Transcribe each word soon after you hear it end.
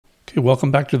Okay,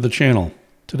 welcome back to the channel.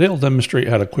 Today I'll demonstrate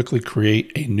how to quickly create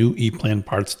a new EPLAN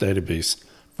parts database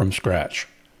from scratch.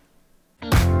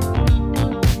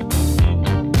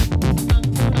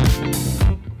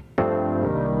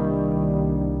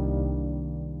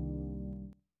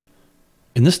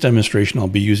 In this demonstration, I'll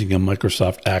be using a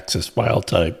Microsoft Access file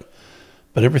type,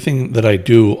 but everything that I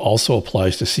do also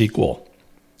applies to SQL.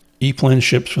 EPLAN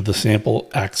ships with a sample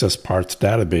Access parts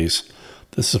database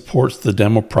that supports the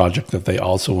demo project that they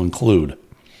also include.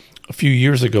 A few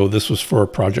years ago, this was for a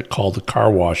project called the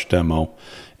Car Wash Demo,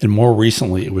 and more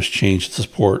recently it was changed to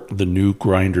support the new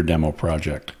Grinder Demo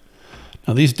project.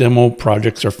 Now, these demo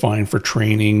projects are fine for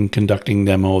training, conducting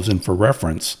demos, and for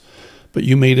reference, but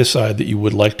you may decide that you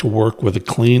would like to work with a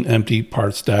clean, empty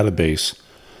parts database,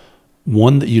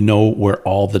 one that you know where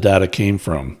all the data came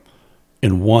from,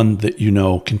 and one that you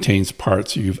know contains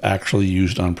parts that you've actually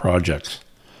used on projects.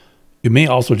 You may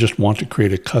also just want to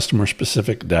create a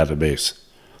customer-specific database.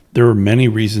 There are many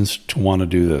reasons to want to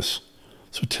do this.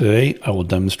 So today I will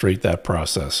demonstrate that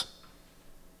process.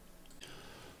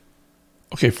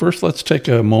 Okay, first let's take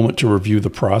a moment to review the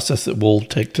process that we'll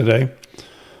take today.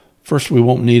 First, we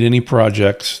won't need any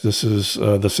projects. This is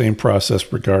the same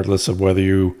process regardless of whether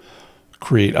you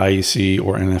create IEC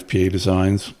or NFPA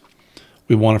designs.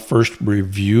 We want to first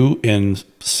review and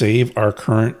save our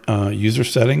current user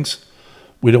settings.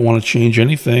 We don't want to change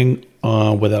anything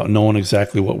without knowing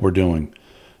exactly what we're doing.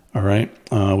 All right.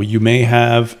 You may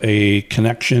have a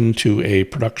connection to a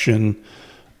production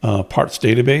parts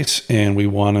database, and we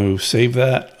want to save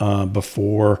that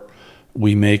before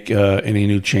we make any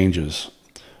new changes.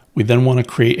 We then want to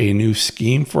create a new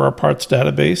scheme for our parts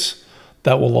database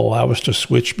that will allow us to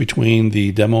switch between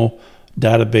the demo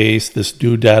database, this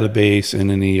new database, and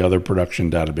any other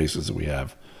production databases that we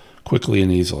have quickly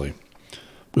and easily.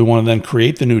 We want to then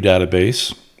create the new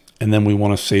database, and then we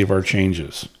want to save our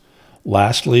changes.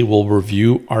 Lastly, we'll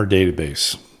review our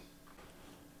database.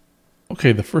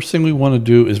 Okay, the first thing we want to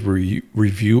do is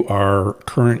review our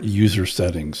current user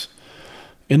settings.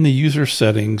 In the user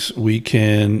settings, we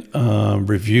can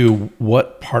review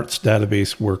what parts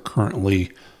database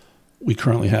we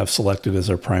currently have selected as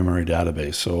our primary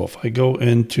database. So if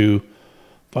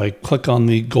I click on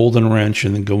the golden wrench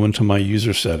and then go into my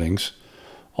user settings,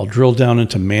 I'll drill down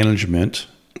into management,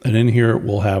 and in here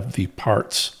we'll have the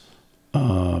parts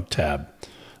tab.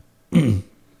 If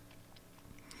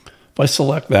I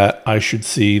select that, I should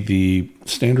see the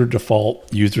standard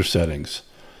default user settings.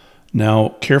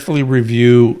 Now, carefully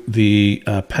review the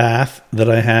path that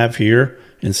I have here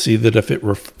and see that if it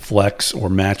reflects or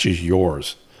matches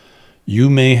yours. You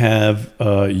may have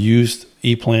used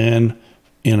EPLAN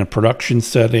in a production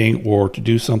setting or to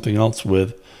do something else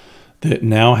with that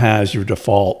now has your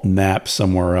default map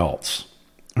somewhere else.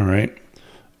 All right.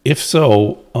 If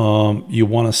so, you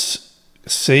want to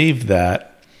save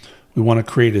that. We want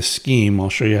to create a scheme. I'll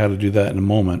show you how to do that in a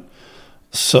moment,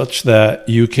 such that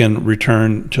you can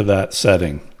return to that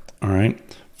setting. All right.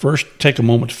 First, take a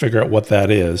moment to figure out what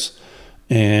that is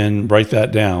and write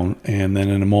that down. And then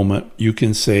in a moment, you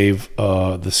can save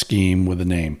the scheme with a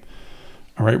name.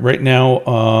 All right. Right now,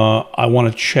 I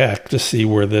want to check to see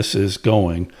where this is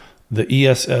going. The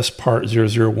ESS part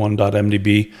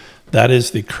 001.mdb, that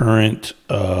is the current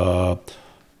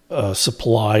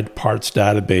supplied parts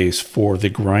database for the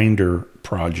Grinder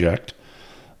project.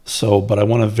 So, but I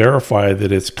want to verify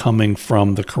that it's coming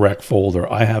from the correct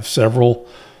folder. I have several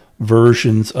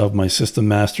versions of my system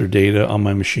master data on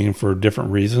my machine for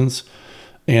different reasons.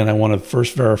 And I want to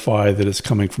first verify that it's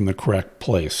coming from the correct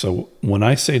place. So when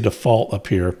I say default up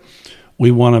here,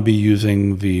 we want to be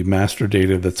using the master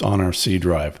data that's on our C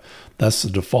drive. That's the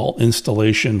default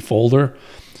installation folder.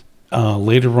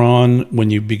 Later on, when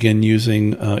you begin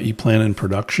using EPLAN in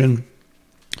production,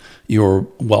 you're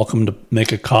welcome to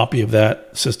make a copy of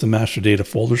that system master data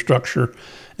folder structure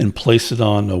and place it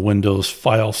on a Windows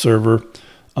file server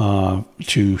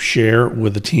to share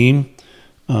with the team.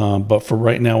 But for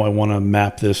right now, I want to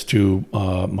map this to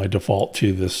my default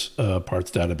to this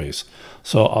parts database.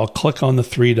 So I'll click on the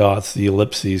three dots, the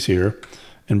ellipses here,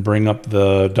 and bring up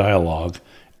the dialog.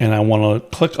 And I want to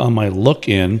click on my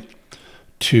lookin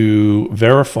to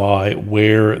verify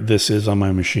where this is on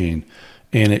my machine.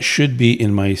 And it should be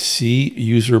in my C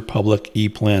user public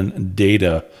EPLAN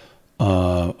data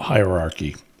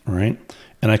hierarchy, right?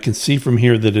 And I can see from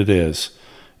here that it is.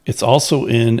 It's also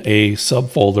in a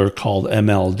subfolder called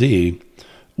MLD,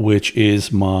 which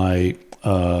is my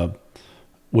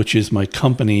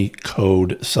company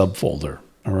code subfolder.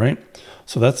 All right.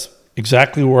 So that's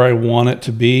exactly where I want it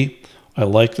to be. I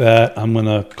like that. I'm going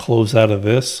to close out of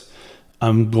this.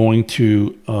 I'm going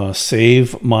to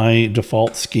save my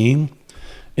default scheme,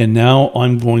 And now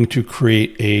I'm going to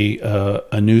create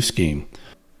a new scheme.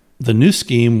 The new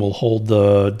scheme will hold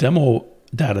the demo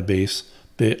database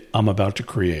that I'm about to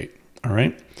create. All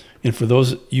right. And for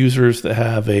those users that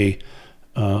have a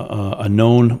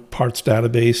known parts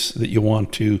database that you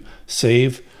want to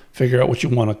save, figure out what you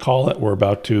want to call it. We're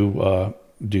about to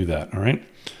do that. All right.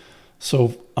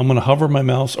 So I'm going to hover my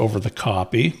mouse over the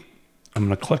copy. I'm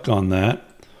going to click on that.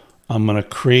 I'm going to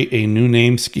create a new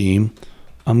name scheme.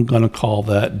 I'm going to call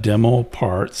that demo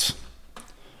parts.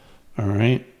 All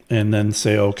right. And then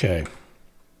say OK.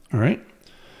 All right.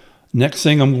 Next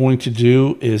thing I'm going to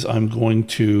do is I'm going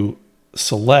to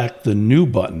select the new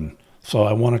button. So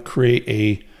I want to create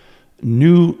a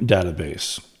new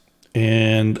database.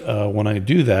 And when I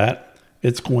do that,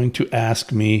 it's going to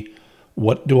ask me,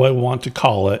 what do I want to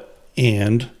call it?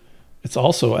 And it's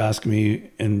also asking me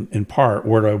in part,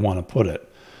 where do I want to put it?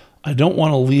 I don't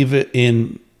want to leave it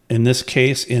in this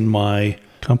case, in my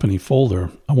company folder.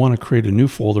 I want to create a new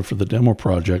folder for the demo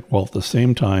project while at the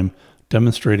same time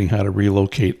demonstrating how to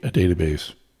relocate a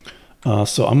database.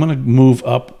 So I'm going to move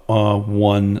up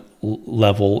one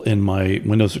level in my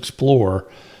Windows Explorer,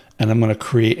 and I'm going to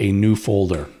create a new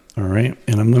folder. All right.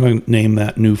 And I'm going to name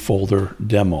that new folder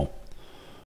demo.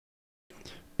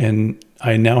 And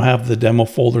I now have the demo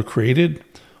folder created.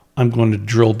 I'm going to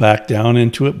drill back down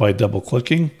into it by double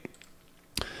clicking.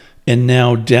 And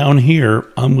now down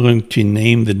here, I'm going to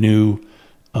name the new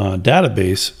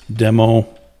database demo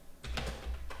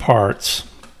parts.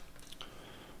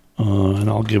 And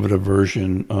I'll give it a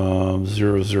version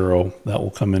 00. That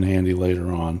will come in handy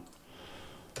later on.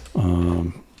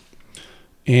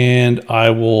 And I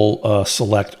will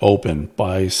select open.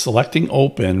 By selecting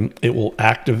open, it will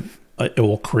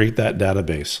create that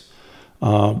database.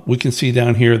 We can see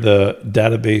down here the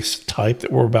database type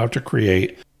that we're about to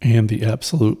create and the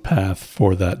absolute path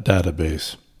for that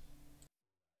database.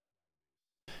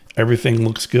 Everything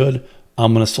looks good.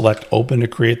 I'm going to select open to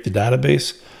create the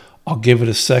database. I'll give it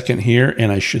a second here,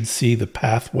 and I should see the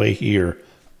pathway here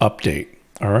update.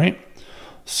 All right.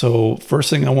 So first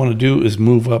thing I want to do is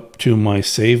move up to my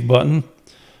save button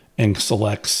and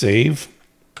select save.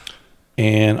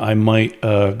 And I might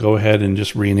go ahead and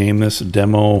just rename this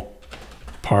demo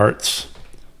parts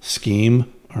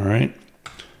scheme. All right.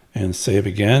 And save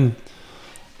again.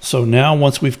 So now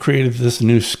once we've created this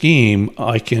new scheme,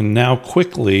 I can now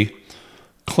quickly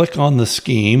click on the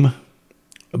scheme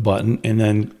button and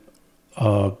then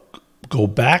go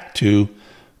back to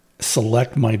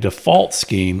select my default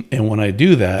scheme. And when I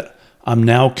do that, I'm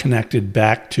now connected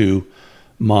back to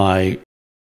my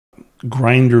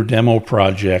Grinder demo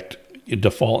project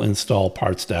default install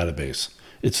parts database.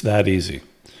 It's that easy.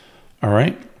 All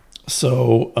right.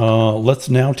 So let's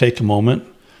now take a moment.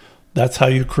 That's how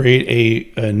you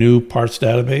create a new parts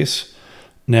database.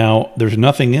 Now, there's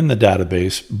nothing in the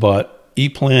database, but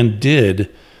EPLAN did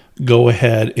go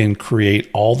ahead and create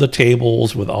all the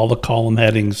tables with all the column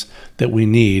headings that we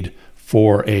need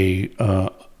for to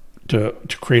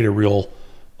create a real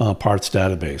parts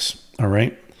database. All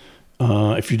right.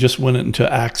 If you just went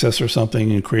into Access or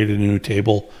something and created a new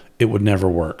table, it would never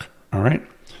work. All right.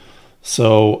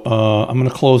 So I'm going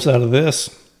to close out of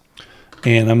this.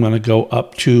 And I'm going to go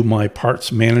up to my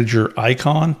Parts Manager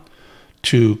icon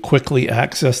to quickly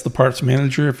access the Parts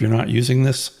Manager. If you're not using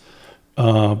this,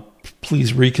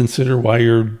 please reconsider why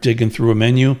you're digging through a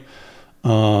menu.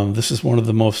 This is one of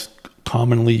the most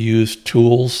commonly used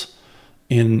tools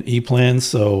in EPLAN,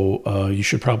 so you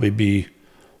should probably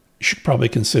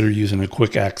consider using a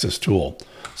quick access tool.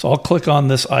 So I'll click on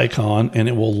this icon, and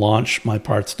it will launch my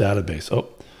parts database. Oh.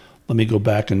 Let me go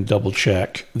back and double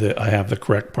check that I have the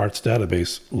correct parts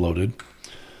database loaded.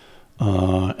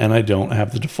 And I don't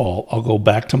have the default. I'll go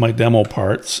back to my demo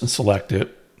parts and select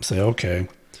it, say OK.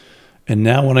 And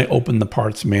now when I open the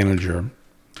Parts Manager,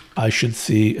 I should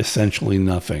see essentially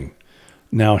nothing.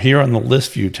 Now here on the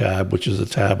List View tab, which is a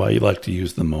tab I like to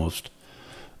use the most,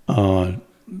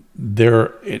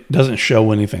 it doesn't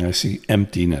show anything. I see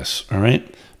emptiness. All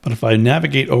right. But if I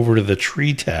navigate over to the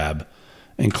Tree tab,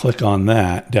 and click on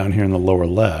that down here in the lower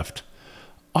left,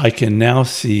 I can now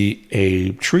see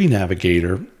a tree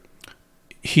navigator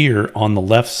here on the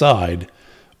left side,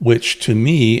 which to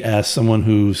me, as someone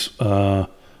who's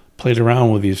played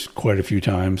around with these quite a few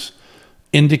times,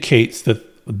 indicates that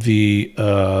the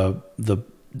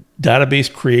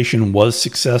database creation was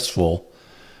successful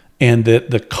and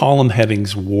that the column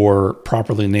headings were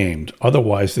properly named.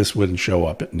 Otherwise, this wouldn't show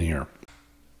up in here.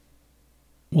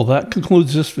 Well, that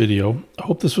concludes this video. I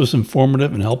hope this was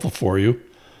informative and helpful for you.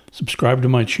 Subscribe to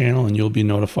my channel and you'll be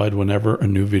notified whenever a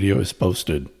new video is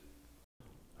posted.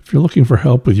 If you're looking for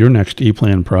help with your next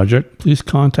EPLAN project, please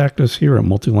contact us here at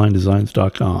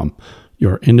MultilineDesigns.com,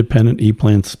 your independent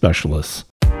EPLAN specialists.